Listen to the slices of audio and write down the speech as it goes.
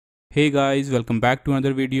Hey guys, welcome back to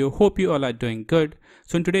another video. Hope you all are doing good.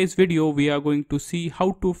 So in today's video, we are going to see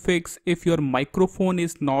how to fix if your microphone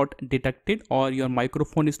is not detected or your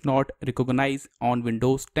microphone is not recognized on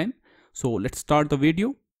Windows 10. So let's start the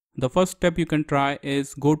video. The first step you can try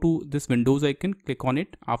is go to this Windows icon, click on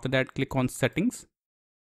it. After that, click on Settings.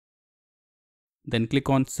 Then click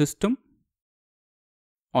on System.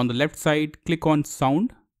 On the left side, click on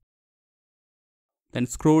Sound. Then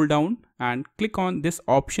scroll down and click on this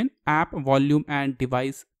option, App Volume and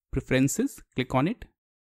Device Preferences. Click on it.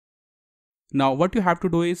 Now what you have to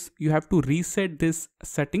do is you have to reset this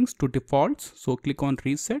settings to defaults. So click on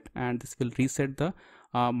Reset and this will reset the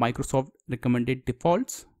Microsoft recommended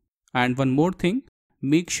defaults. And one more thing,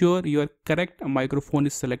 make sure your correct microphone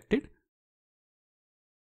is selected.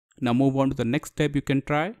 Now move on to the next step you can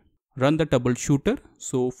try. Run the troubleshooter.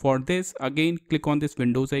 So for this, again click on this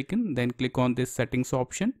Windows icon, then click on this settings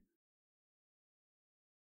option.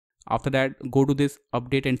 After that, go to this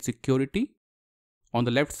update and security. On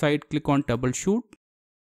the left side, click on troubleshoot,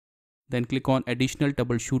 then click on additional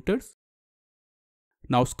troubleshooters.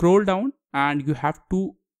 Now scroll down and you have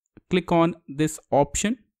to click on this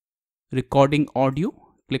option, recording audio.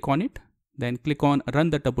 Click on it, then click on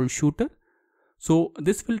run the troubleshooter. So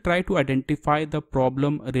this will try to identify the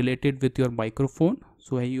problem related with your microphone.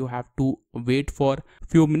 So you have to wait for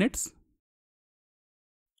few minutes.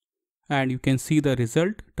 And you can see the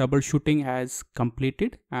result. Troubleshooting has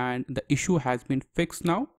completed and the issue has been fixed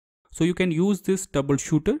now. So you can use this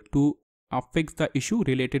troubleshooter to fix the issue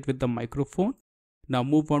related with the microphone. Now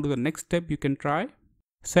move on to the next step you can try.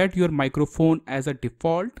 Set your microphone as a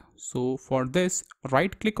default. So for this,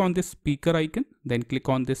 right click on this speaker icon, then click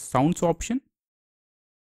on this sounds option.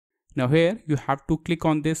 Now here you have to click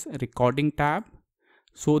on this recording tab.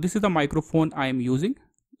 So this is the microphone I am using.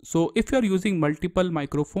 So if you are using multiple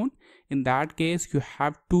microphone, in that case you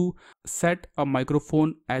have to set a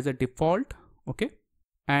microphone as a default, okay?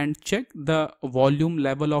 And check the volume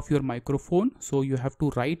level of your microphone. So you have to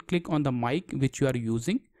right click on the mic which you are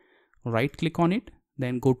using, right click on it,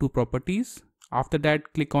 then go to properties. After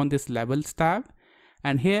that, click on this levels tab,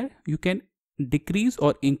 and here you can decrease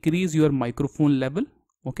or increase your microphone level,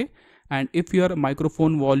 okay? And if your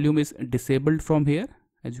microphone volume is disabled from here,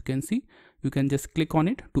 as you can see, you can just click on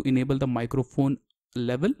it to enable the microphone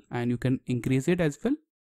level, and you can increase it as well.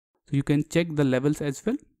 So you can check the levels as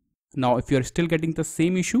well. Now if you are still getting the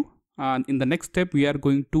same issue, in the next step we are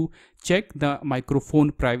going to check the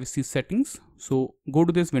microphone privacy settings. So go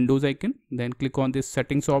to this Windows icon, then click on this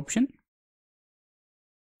settings option.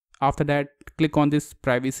 After that, click on this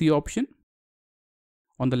privacy option.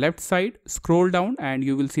 On the left side, scroll down and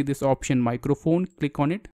you will see this option microphone. Click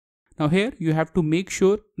on it. Now here you have to make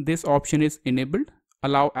sure this option is enabled.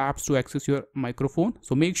 Allow apps to access your microphone.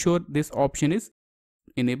 So make sure this option is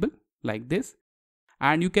enabled like this.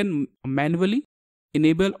 And you can manually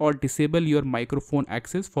enable or disable your microphone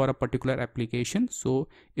access for a particular application. So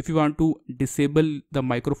if you want to disable the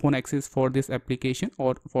microphone access for this application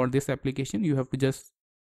or for this application, you have to just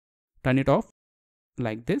turn it off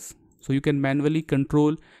like this. So you can manually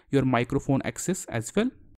control your microphone access as well.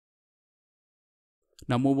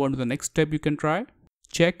 Now move on to the next step you can try.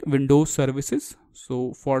 Check Windows services.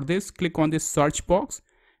 So for this, click on this search box,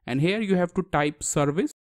 and here you have to type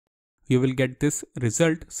service. You will get this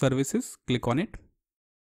result, services. Click on it.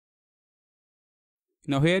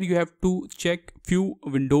 Now here you have to check few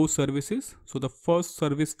Windows services. So the first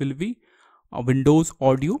service will be Windows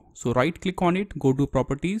Audio. So right click on it, go to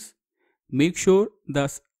properties. Make sure the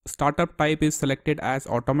startup type is selected as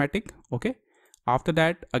automatic, okay? After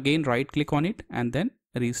that, again right click on it and then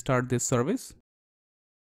restart this service.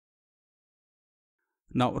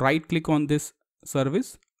 Now right click on this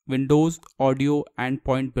service, Windows Audio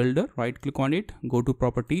Endpoint Builder. Right click on it, go to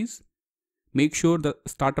properties. Make sure the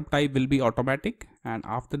startup type will be automatic, and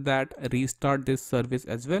after that restart this service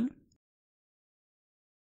as well.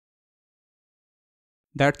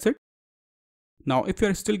 That's it. Now if you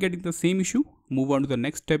are still getting the same issue, move on to the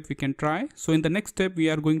next step we can try. So in the next step we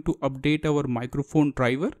are going to update our microphone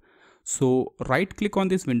driver. So right click on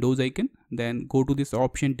this Windows icon, then go to this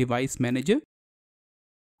option Device Manager.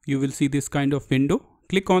 You will see this kind of window.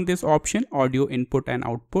 Click on this option Audio Input and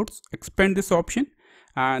Outputs. Expand this option,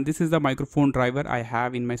 and this is the microphone driver I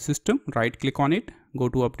have in my system. Right click on it, go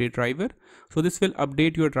to Update Driver. So this will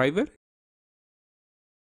update your driver.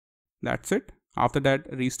 That's it. After that,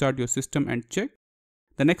 restart your system and check.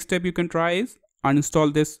 The next step you can try is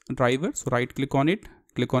uninstall this driver. So right click on it,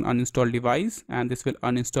 click on uninstall device, and this will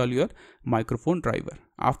uninstall your microphone driver.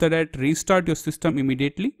 After that, restart your system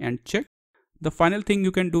immediately and check. The final thing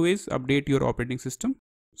you can do is update your operating system.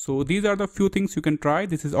 So these are the few things you can try.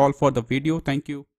 This is all for the video. Thank you.